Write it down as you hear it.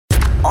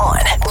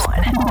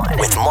On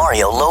with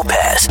Mario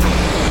Lopez.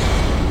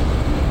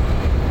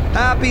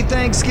 Happy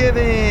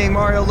Thanksgiving,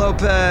 Mario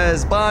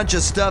Lopez. Bunch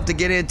of stuff to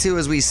get into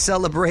as we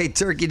celebrate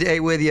Turkey Day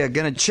with you.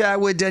 Gonna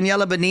chat with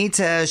Daniela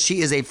Benitez.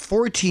 She is a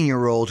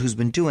 14-year-old who's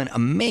been doing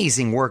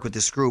amazing work with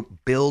this group,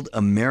 Build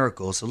a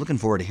Miracle. So looking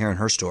forward to hearing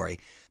her story.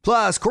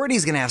 Plus,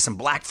 Courtney's gonna have some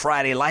Black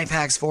Friday life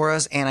hacks for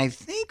us, and I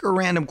think her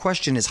random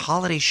question is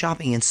holiday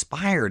shopping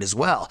inspired as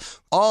well.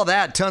 All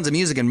that, tons of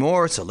music and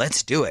more, so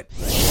let's do it.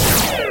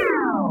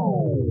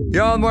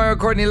 Yo, Mario,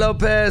 Courtney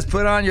Lopez,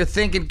 put on your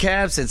thinking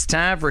caps. It's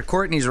time for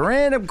Courtney's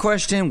random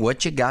question.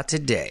 What you got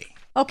today?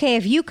 Okay,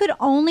 if you could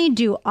only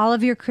do all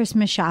of your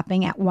Christmas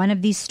shopping at one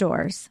of these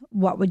stores,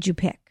 what would you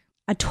pick?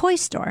 A toy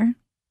store,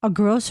 a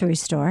grocery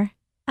store,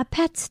 a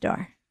pet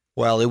store?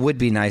 Well, it would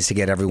be nice to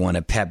get everyone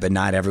a pet, but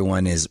not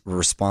everyone is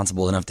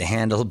responsible enough to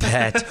handle a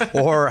pet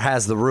or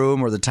has the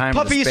room or the time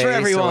or the Puppies space for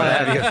everyone. or what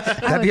have you.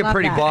 That'd be a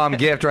pretty that. bomb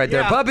gift right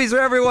there. Yeah. Puppies for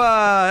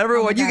everyone.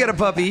 Everyone, you get a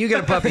puppy. You get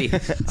a puppy.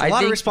 A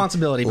lot of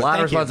responsibility. A But lot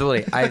of thank you.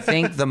 responsibility. I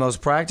think the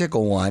most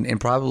practical one and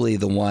probably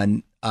the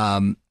one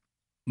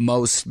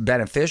most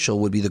beneficial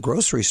would be the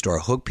grocery store.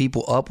 Hook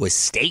people up with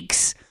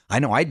steaks. I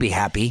know I'd be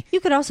happy. You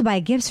could also buy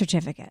a gift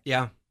certificate.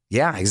 Yeah.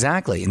 Yeah,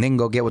 exactly. And they can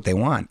go get what they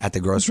want at the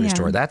grocery Yeah.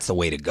 store. That's the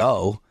way to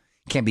go.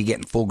 Can't be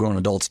getting full-grown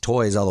adults'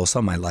 toys, although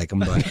some might like them.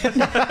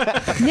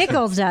 But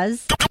Nichols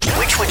does.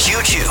 Which would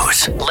you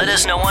choose? Let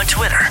us know on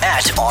Twitter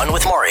at On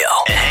With Mario.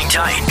 And hang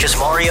tight, because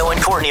Mario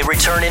and Courtney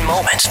return in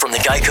moments from the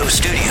Geico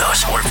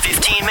Studios, where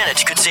 15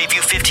 minutes could save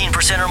you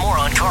 15% or more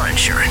on car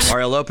insurance.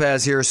 Mario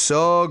Lopez here.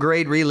 So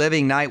great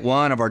reliving night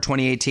one of our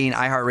 2018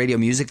 iHeartRadio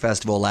Music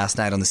Festival last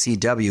night on the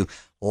CW.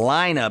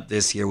 Lineup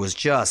this year was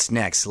just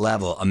next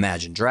level.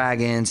 Imagine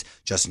Dragons,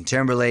 Justin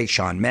Timberlake,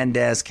 Shawn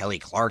Mendes, Kelly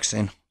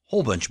Clarkson,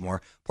 whole bunch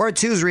more. Part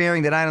 2 is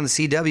re-airing tonight on the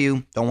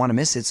CW. Don't want to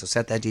miss it, so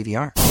set that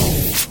DVR.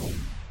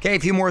 Okay, a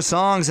few more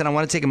songs, and I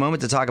want to take a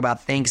moment to talk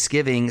about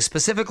Thanksgiving,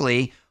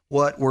 specifically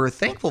what we're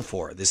thankful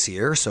for this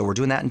year. So we're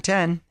doing that in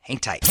 10. Hang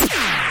tight.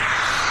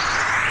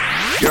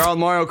 You're on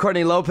Mario,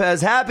 Courtney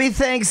Lopez. Happy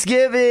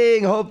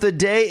Thanksgiving. Hope the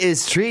day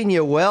is treating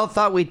you well.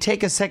 Thought we'd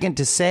take a second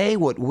to say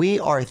what we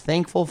are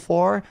thankful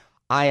for.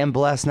 I am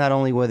blessed not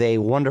only with a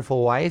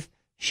wonderful wife,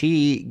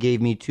 she gave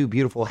me 2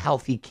 beautiful,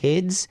 healthy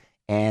kids,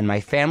 and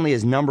my family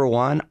is number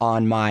 1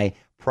 on my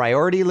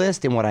priority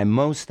list and what I'm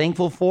most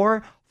thankful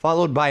for,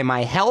 followed by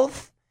my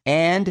health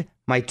and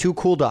my 2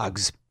 cool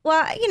dogs.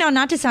 Well,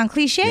 not to sound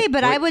cliche,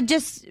 but I would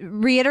just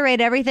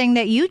reiterate everything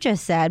that you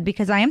just said,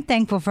 because I am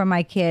thankful for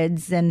my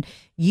kids and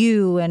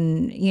you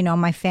and,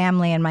 my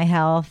family and my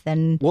health.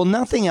 And well,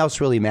 nothing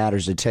else really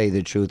matters, to tell you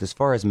the truth, as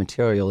far as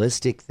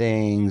materialistic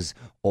things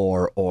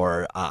or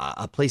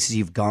places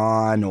you've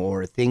gone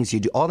or things you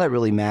do. All that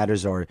really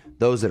matters are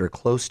those that are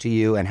close to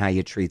you and how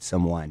you treat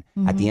someone.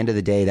 Mm-hmm. At the end of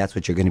the day, that's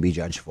what you're going to be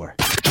judged for.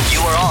 You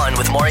are on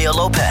with Mario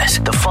Lopez.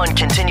 The fun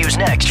continues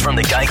next from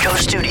the Geico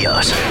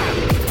Studios.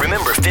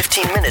 Remember,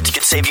 15 minutes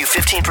could save you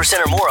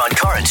 15% or more on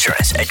car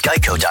insurance at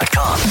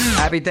geico.com.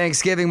 Happy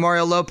Thanksgiving,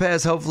 Mario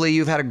Lopez. Hopefully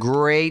you've had a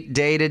great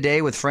day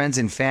today with friends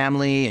and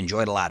family,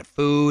 enjoyed a lot of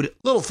food.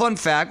 Little fun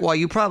fact, while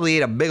you probably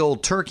ate a big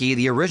old turkey,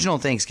 the original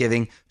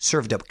Thanksgiving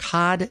served up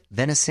cod,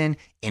 venison,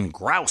 and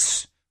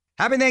grouse.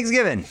 Happy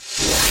Thanksgiving.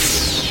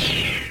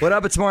 What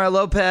up, it's Mario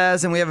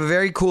Lopez, and we have a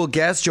very cool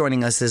guest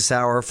joining us this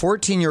hour,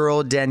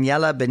 14-year-old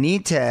Daniela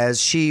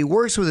Benitez. She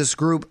works with this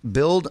group,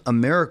 Build a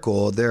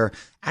Miracle. They're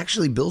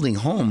actually building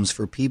homes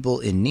for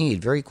people in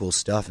need. Very cool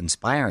stuff,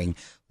 inspiring.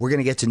 We're going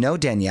to get to know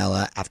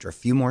Daniela after a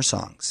few more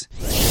songs.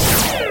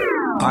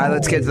 All right,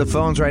 let's get to the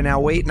phones right now.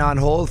 Waiting on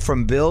hold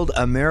from Build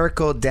a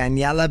Miracle,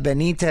 Daniela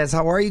Benitez.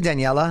 How are you,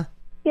 Daniela?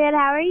 Good,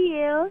 how are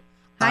you?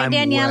 Hi,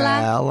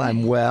 Daniela.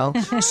 I'm well.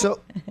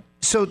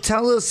 So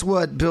tell us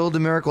what Build a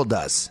Miracle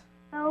does.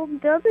 So,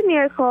 Build a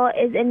Miracle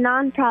is a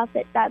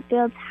nonprofit that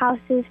builds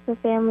houses for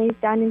families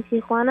down in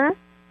Tijuana,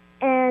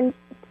 and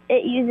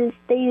they use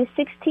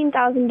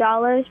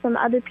 $16,000 from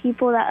other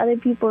people that other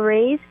people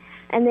raise,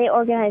 and they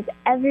organize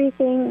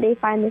everything. They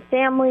find the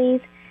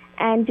families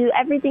and do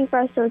everything for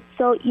us, so it's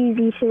so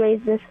easy to raise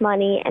this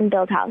money and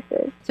build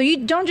houses. So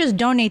you don't just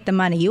donate the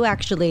money, you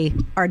actually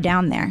are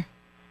down there.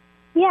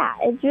 Yeah,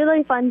 it's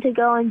really fun to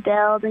go and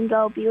build and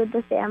go be with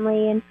the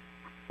family. And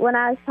when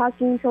I was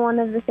talking to one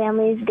of the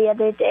families the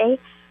other day,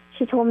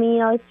 she told me,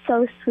 it's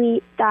so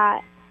sweet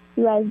that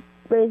you guys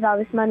raise all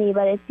this money,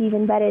 but it's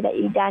even better that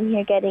you're down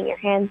here getting your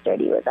hands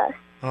dirty with us.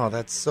 Oh,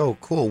 that's so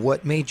cool.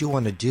 What made you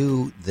want to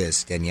do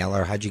this, Daniela,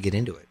 or how'd you get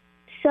into it?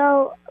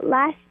 So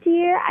last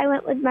year, I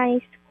went with my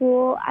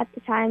school. At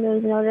the time, it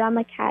was Notre Dame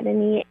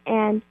Academy,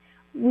 and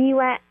we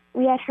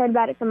had heard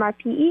about it from our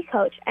PE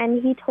coach,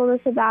 and he told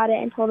us about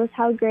it and told us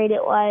how great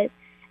it was,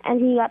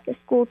 and he got the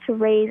school to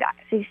raise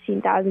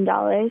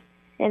 $16,000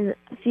 in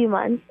a few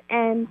months.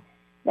 And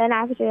then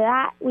after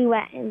that, we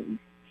went and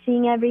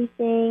seeing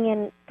everything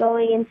and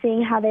going and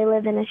seeing how they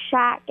live in a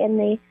shack and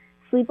they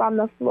sleep on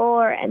the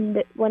floor,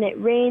 and when it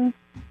rains,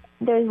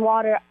 there's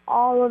water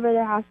all over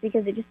their house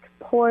because it just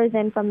pours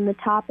in from the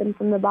top and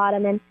from the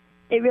bottom, and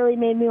it really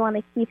made me want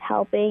to keep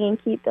helping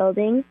and keep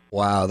building.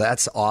 Wow,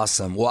 that's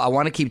awesome. Well, I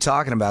want to keep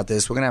talking about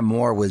this. We're going to have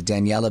more with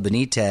Daniela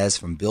Benitez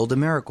from Build a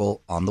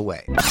Miracle on the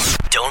way.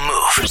 Don't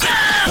move.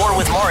 More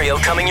with Mario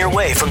coming your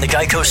way from the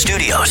Geico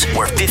Studios,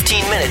 where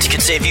 15 minutes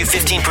could save you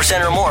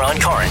 15% or more on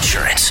car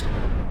insurance.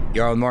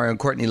 You're on Mario and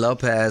Courtney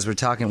Lopez. We're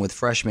talking with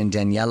freshman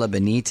Daniela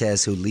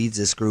Benitez, who leads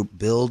this group,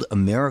 Build a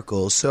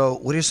Miracle. So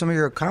what are some of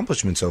your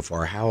accomplishments so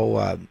far?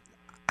 How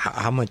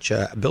much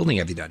building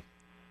have you done?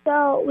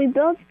 So we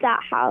built that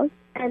house,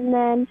 and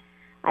then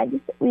I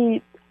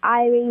raised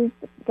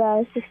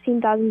the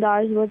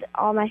 $16,000 with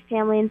all my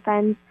family and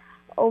friends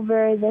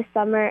over that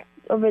summer.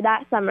 So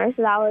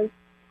that was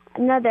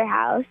another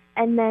house.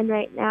 And then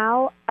right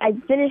now I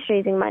finished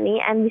raising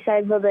money, and we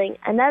started building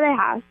another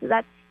house. So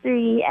that's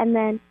 3. And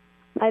then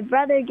my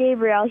brother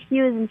Gabriel,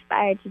 he was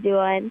inspired to do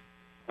one.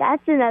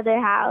 That's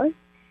another house.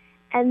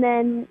 And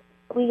then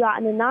we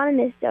got an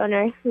anonymous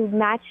donor who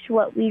matched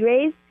what we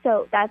raised.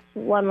 So that's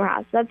one more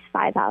house. That's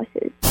 5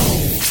 houses.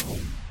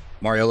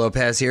 Mario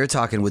Lopez here,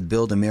 talking with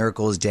Build a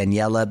Miracle's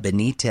Daniela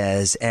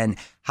Benitez. And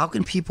how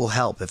can people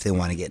help if they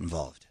want to get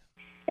involved?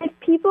 If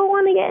people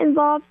want to get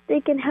involved,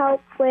 they can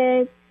help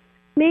with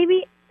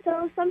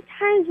so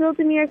sometimes Build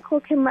a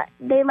Miracle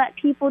let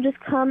people just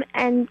come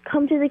to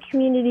the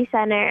community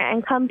center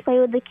and come play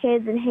with the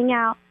kids and hang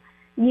out.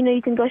 You know,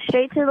 you can go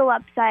straight to the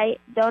website,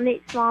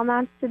 donate small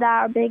amounts to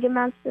that or big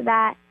amounts to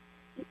that.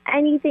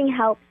 Anything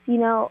helps, you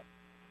know.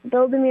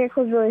 Build a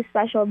Miracle is really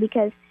special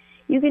because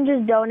you can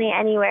just donate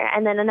anywhere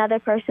and then another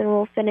person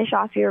will finish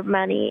off your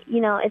money.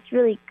 You know, it's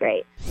really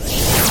great.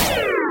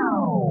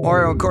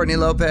 Mario and Courtney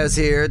Lopez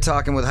here,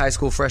 talking with high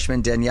school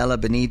freshman Daniela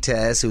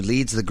Benitez, who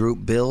leads the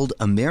group Build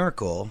a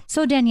Miracle.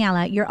 So,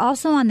 Daniela, you're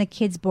also on the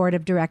Kids Board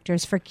of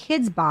Directors for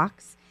Kids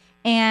Box,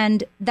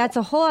 and that's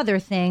a whole other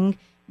thing.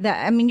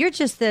 You're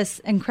just this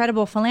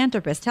incredible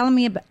philanthropist. Tell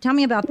me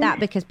about that,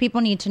 because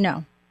people need to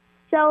know.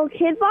 So,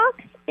 Kid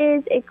Box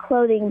is a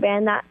clothing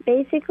brand that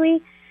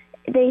basically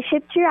they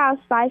ship to your house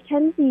 5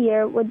 times a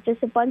year with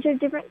just a bunch of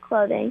different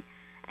clothing,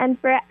 and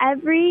for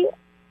every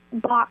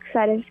box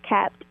that is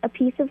kept, a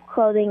piece of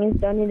clothing is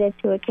donated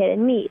to a kid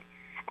in need.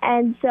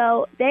 And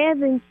so they have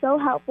been so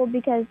helpful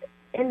because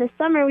in the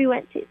summer we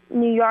went to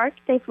New York.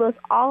 They flew us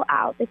all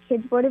out, the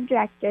Kids Board of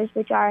Directors,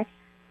 which are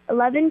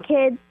 11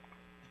 kids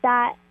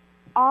that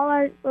all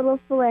are little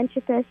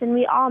philanthropists, and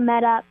we all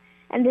met up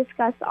and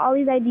discussed all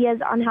these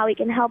ideas on how we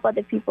can help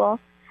other people.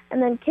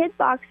 And then Kid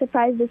Box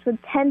surprised us with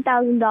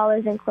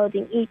 $10,000 in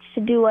clothing each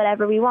to do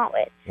whatever we want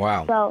with.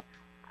 Wow. So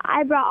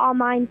I brought all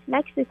mine to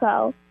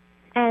Mexico,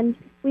 and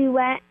we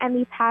went and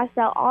we passed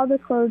out all the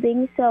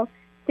clothing. So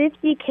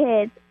 50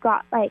 kids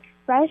got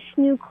fresh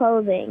new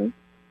clothing,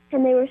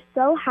 and they were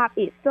so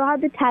happy. It still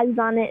had the tags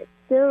on it,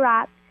 still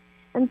wrapped.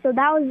 And so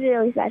that was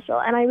really special.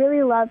 And I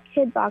really love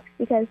Kid Box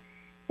because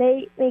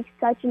they make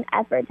such an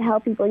effort to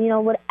help people. You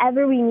know,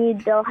 whatever we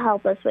need, they'll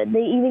help us with.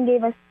 They even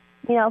gave us,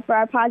 you know, for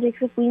our projects,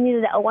 if we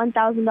needed a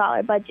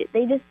 $1,000 budget,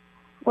 they just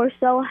were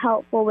so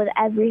helpful with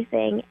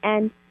everything.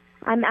 And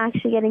I'm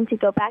actually getting to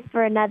go back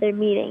for another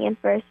meeting and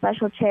for a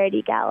special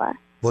charity gala.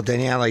 Well,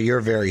 Daniela,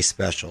 you're very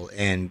special.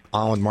 And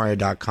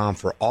onwithmario.com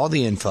for all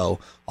the info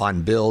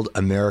on Build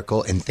a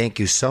Miracle. And thank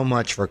you so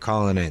much for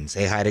calling in.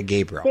 Say hi to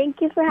Gabriel.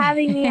 Thank you for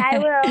having me. I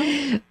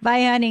will.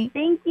 Bye, honey.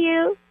 Thank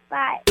you.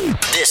 Bye.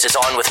 This is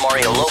On with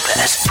Mario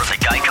Lopez from the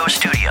Geico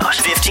Studios.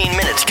 15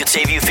 minutes could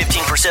save you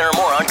 15% or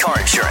more on car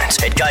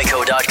insurance at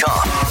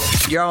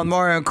geico.com. You're on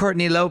Mario and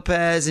Courtney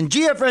Lopez. And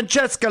Gia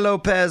Francesca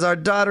Lopez, our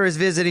daughter, is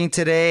visiting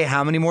today.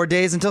 How many more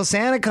days until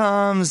Santa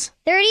comes?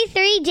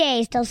 33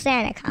 days till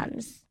Santa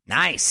comes.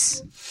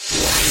 Nice.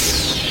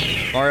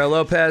 Mario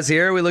Lopez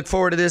here. We look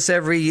forward to this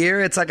every year.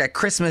 It's like a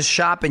Christmas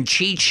shopping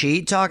cheat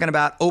sheet talking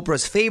about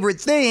Oprah's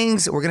favorite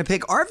things. We're going to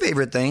pick our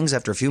favorite things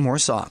after a few more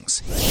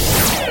songs.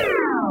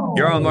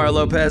 You're on Mario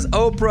Lopez.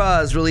 Oprah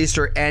has released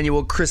her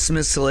annual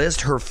Christmas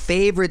list, her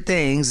favorite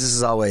things. This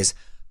is always a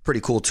pretty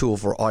cool tool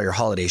for all your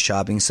holiday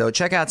shopping. So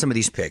check out some of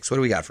these picks. What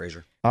do we got,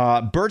 Fraser?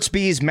 Burt's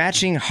Bees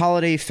matching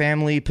holiday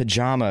family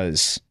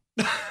pajamas.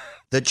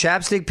 The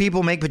chapstick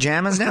people make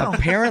pajamas now?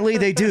 Apparently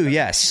they do,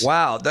 yes.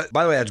 Wow.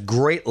 By the way, that's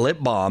great lip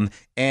balm.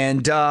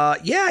 And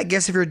I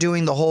guess if you're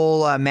doing the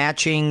whole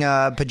matching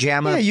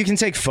pajama. Yeah, you can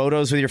take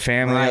photos with your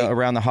family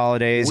around the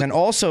holidays. And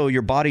also,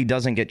 your body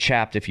doesn't get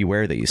chapped if you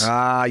wear these.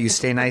 You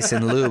stay nice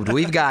and lubed.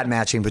 We've got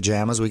matching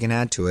pajamas. We can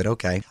add to it.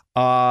 Okay.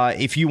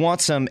 If you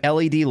want some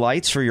LED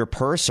lights for your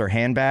purse or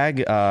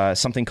handbag,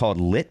 something called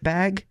Lit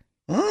Bag.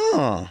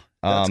 Oh,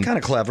 that's kind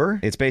of clever.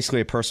 It's basically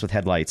a purse with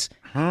headlights.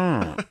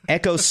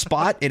 Echo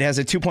Spot. It has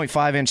a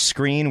 2.5-inch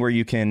screen where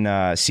you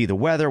can see the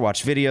weather,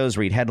 watch videos,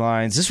 read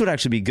headlines. This would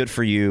actually be good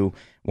for you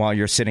while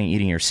you're sitting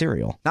eating your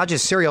cereal. Not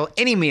just cereal,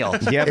 any meal.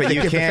 Yeah, but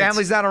if the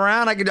family's not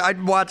around,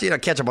 I'd watch,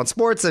 catch up on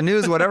sports, the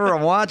news, whatever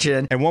I'm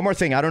watching. And one more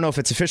thing, I don't know if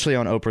it's officially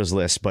on Oprah's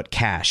list, but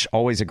cash,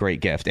 always a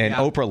great gift. And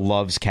Oprah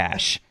loves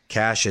cash.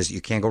 Cash is, you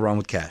can't go wrong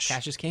with cash.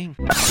 Cash is king.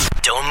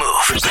 Don't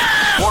move.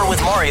 More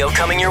with Mario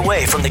coming your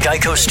way from the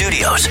Geico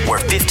Studios, where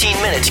 15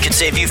 minutes could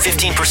save you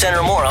 15%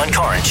 or more on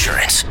car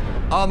insurance.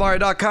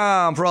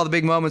 Allmario.com for all the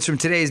big moments from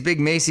today's big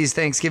Macy's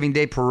Thanksgiving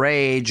Day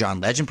Parade.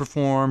 John Legend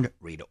performed,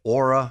 Rita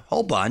Ora,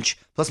 whole bunch.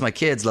 Plus, my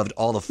kids loved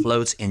all the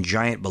floats and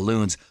giant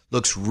balloons.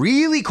 Looks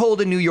really cold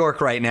in New York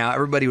right now.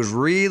 Everybody was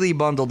really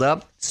bundled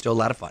up. Still a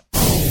lot of fun.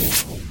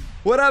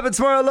 What up? It's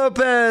Mario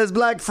Lopez.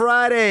 Black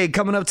Friday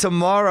coming up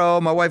tomorrow.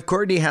 My wife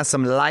Courtney has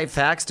some life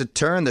hacks to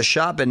turn the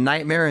shopping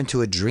nightmare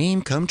into a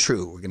dream come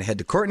true. We're going to head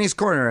to Courtney's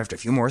Corner after a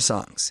few more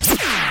songs.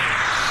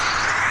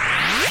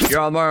 You're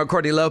on Mario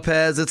Courtney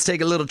Lopez. Let's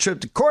take a little trip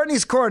to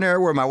Courtney's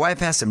Corner where my wife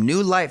has some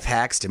new life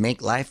hacks to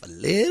make life a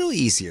little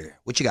easier.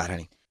 What you got,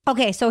 honey?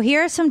 Okay, so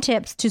here are some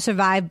tips to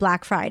survive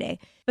Black Friday.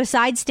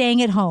 Besides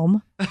staying at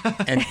home.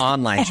 And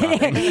online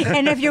shopping.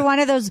 And if you're one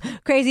of those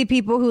crazy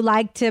people who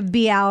like to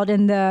be out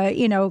in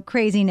the,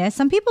 craziness,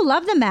 some people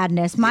love the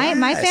madness.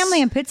 My family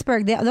in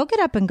Pittsburgh, they'll get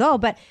up and go,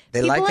 but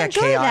they people like that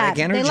enjoy chaotic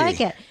that. energy. They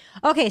like it.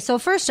 Okay, so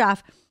first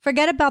off,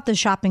 forget about the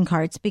shopping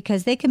carts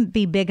because they can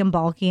be big and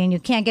bulky and you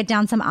can't get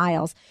down some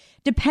aisles.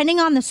 Depending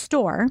on the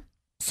store,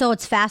 so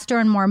it's faster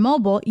and more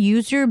mobile,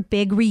 use your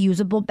big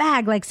reusable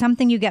bag, like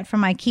something you get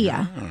from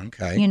IKEA. Oh,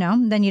 okay.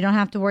 Then you don't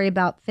have to worry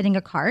about fitting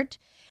a cart.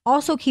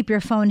 Also, keep your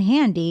phone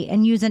handy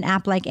and use an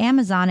app like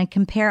Amazon and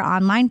compare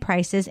online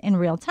prices in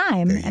real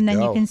time. And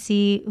then you can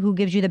see who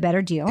gives you the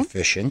better deal.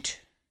 Efficient.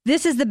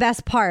 This is the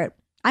best part.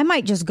 I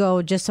might just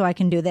go just so I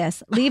can do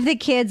this. Leave the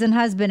kids and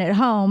husband at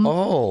home.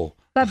 Oh.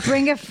 But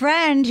bring a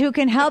friend who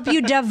can help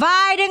you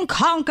divide and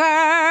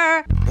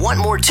conquer. Want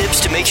more tips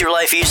to make your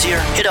life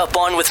easier? Hit up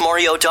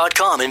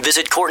onwithmario.com and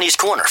visit Courtney's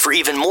Corner for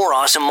even more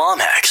awesome mom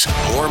hacks.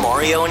 More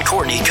Mario and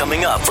Courtney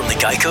coming up from the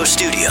Geico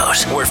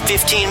Studios, where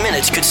 15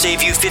 minutes could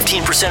save you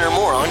 15% or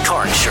more on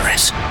car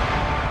insurance.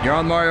 You're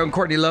on Mario and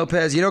Courtney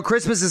Lopez. You know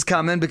Christmas is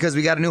coming because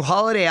we got a new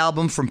holiday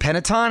album from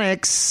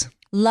Pentatonix.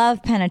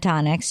 Love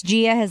Pentatonix.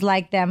 Gia has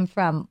liked them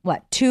from,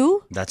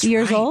 2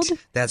 years old?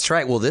 That's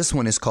right. Well, this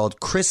one is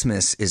called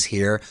Christmas is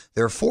Here.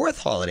 Their 4th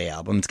holiday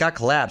album. It's got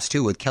collabs,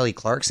 too, with Kelly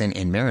Clarkson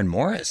and Maren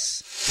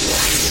Morris.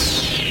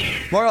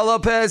 Mario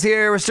Lopez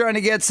here. We're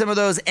starting to get some of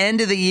those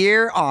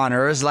end-of-the-year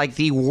honors, like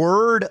the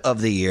word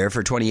of the year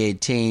for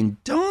 2018.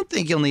 Don't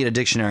think you'll need a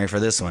dictionary for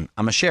this one.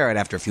 I'm going to share it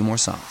after a few more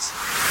songs.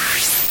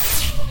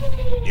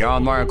 You're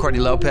on Mario and Courtney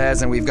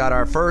Lopez, and we've got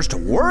our first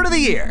word of the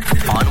year.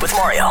 On with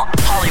Mario,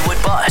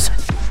 Hollywood Buzz.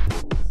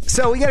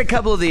 So we got a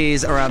couple of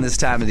these around this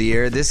time of the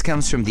year. This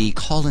comes from the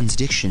Collins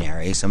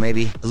Dictionary, so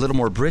maybe a little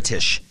more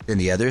British than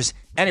the others.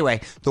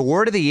 Anyway, the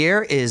word of the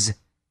year is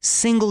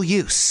single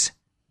use.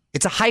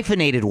 It's a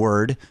hyphenated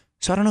word,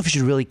 so I don't know if it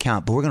should really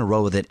count, but we're going to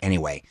roll with it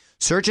anyway.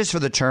 Searches for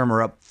the term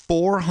are up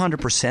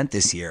 400%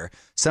 this year.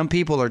 Some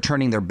people are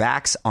turning their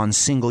backs on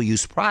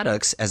single-use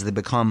products as they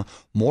become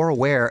more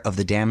aware of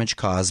the damage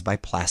caused by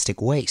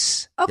plastic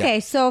waste. Okay,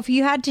 so if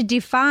you had to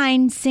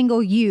define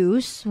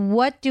single-use,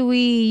 what do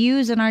we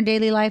use in our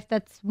daily life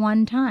that's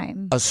one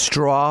time? A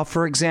straw,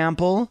 for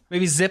example.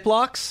 Maybe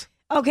Ziplocs?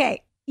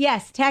 Okay,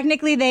 yes,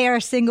 technically they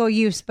are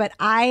single-use, but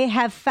I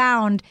have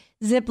found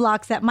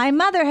Ziplocs that my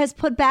mother has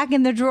put back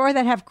in the drawer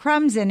that have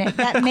crumbs in it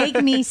that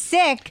make me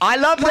sick. I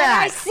love when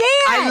that. I see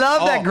it. I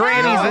love that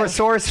granny's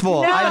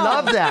resourceful. No. I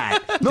love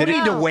that. No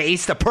need to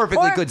waste a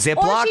perfectly good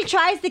Ziploc. Or she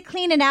tries to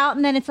clean it out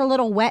and then it's a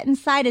little wet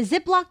inside. A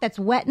Ziploc that's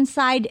wet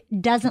inside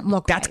doesn't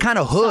look That's right. kind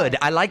of hood.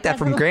 I like that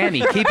from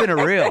Granny. Keeping it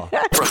real.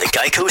 From the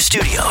Geico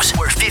Studios,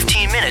 where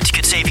 15 minutes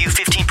could save you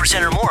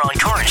 15% or more on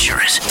car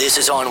insurance. This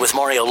is On with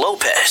Mario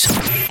Lopez.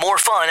 More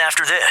fun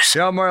after this.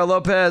 Yo, Mario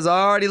Lopez,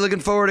 already looking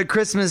forward to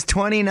Christmas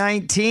 2019.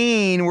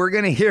 We're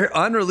going to hear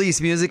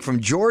unreleased music from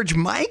George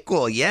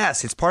Michael.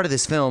 Yes, it's part of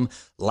this film,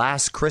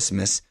 Last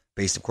Christmas,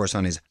 based, of course,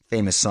 on his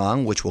famous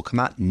song, which will come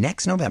out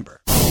next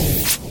November.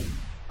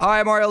 All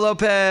right, Mario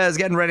Lopez,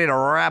 getting ready to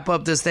wrap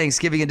up this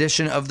Thanksgiving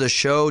edition of the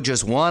show.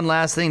 Just one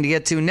last thing to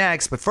get to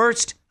next, but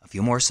first, a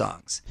few more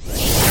songs.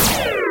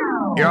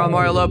 You're on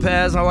Mario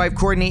Lopez, my wife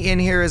Courtney in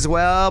here as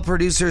well.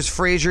 Producers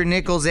Fraser,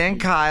 Nichols, and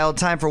Kyle.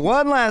 Time for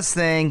one last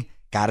thing.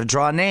 Got to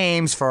draw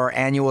names for our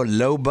annual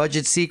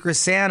low-budget Secret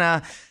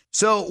Santa.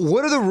 So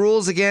what are the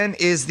rules again?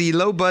 Is the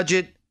low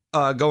budget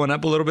going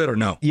up a little bit or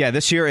no? Yeah,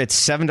 this year it's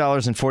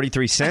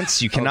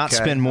 $7.43. You cannot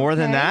spend more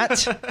than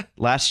that.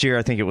 Last year,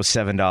 I think it was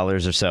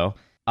 $7 or so.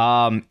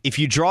 If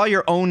you draw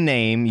your own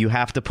name, you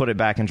have to put it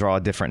back and draw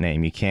a different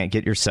name. You can't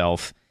get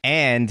yourself.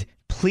 And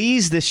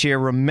please this year,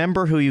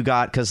 remember who you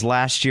got, because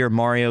last year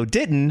Mario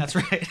didn't. That's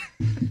right.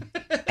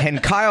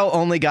 And Kyle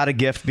only got a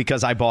gift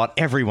because I bought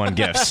everyone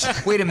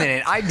gifts. Wait a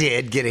minute. I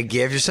did get a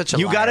gift. You're such a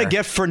liar. You got a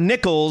gift for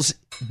Nichols,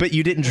 but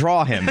you didn't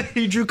draw him.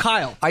 You drew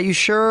Kyle. Are you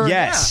sure?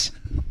 Yes.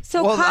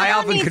 So Well, I Kyle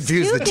often needs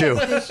confuse the two.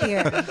 gifts this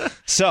year.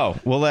 So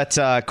we'll let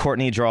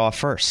Courtney draw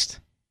first.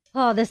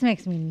 Oh, this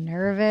makes me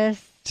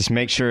nervous. Just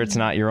make sure it's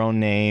not your own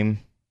name.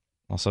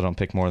 Also, don't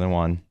pick more than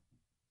one.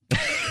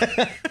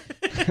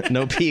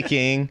 No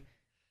peeking.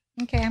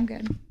 Okay, I'm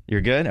good.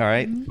 You're good? All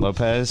right.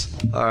 Lopez.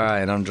 All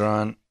right, I'm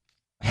drawing.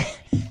 Wait,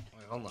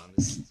 hold on.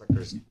 This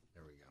sucker's...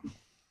 There we go.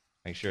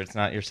 Make sure it's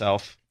not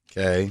yourself.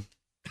 Okay.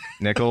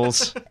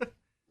 Nichols.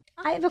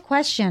 I have a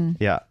question.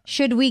 Yeah.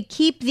 Should we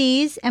keep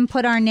these and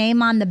put our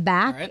name on the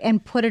back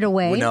and put it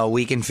away? No,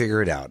 we can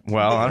figure it out.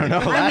 Well, I don't know.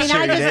 I mean,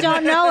 I just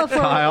don't know if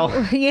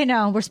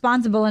we're,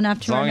 responsible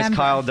enough to remember. As long as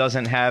Kyle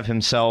doesn't have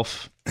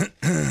himself.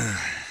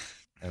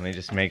 Let me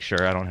just make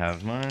sure I don't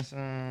have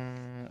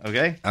mine.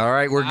 Okay. All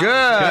right, we're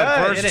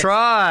good. First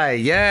try.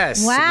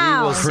 Yes.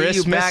 Wow. We will see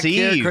you back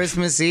Eve. here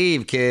Christmas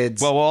Eve,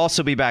 kids. Well, we'll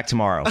also be back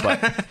tomorrow.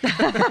 But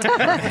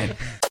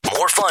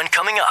More fun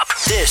coming up.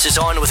 This is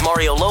On with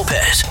Mario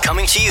Lopez,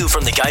 coming to you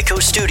from the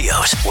Geico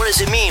Studios. What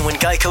does it mean when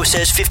Geico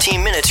says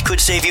 15 minutes could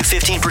save you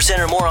 15%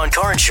 or more on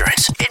car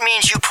insurance? It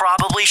means you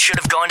probably should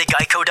have gone to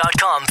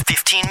geico.com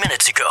 15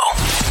 minutes ago.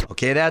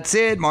 Okay, that's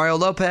it. Mario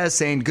Lopez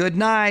saying good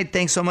night.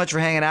 Thanks so much for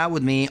hanging out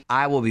with me.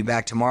 I will be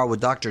back tomorrow with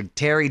Dr.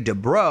 Terry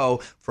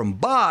Dubrow from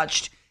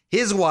Botched.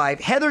 His wife,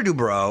 Heather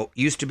Dubrow,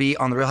 used to be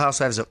on The Real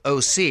Housewives of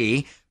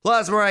OC.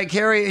 Plus, Mariah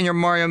Carey in your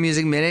Mario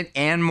Music Minute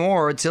and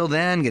more. Till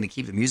then, going to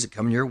keep the music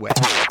coming your way.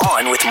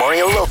 On with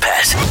Mario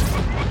Lopez.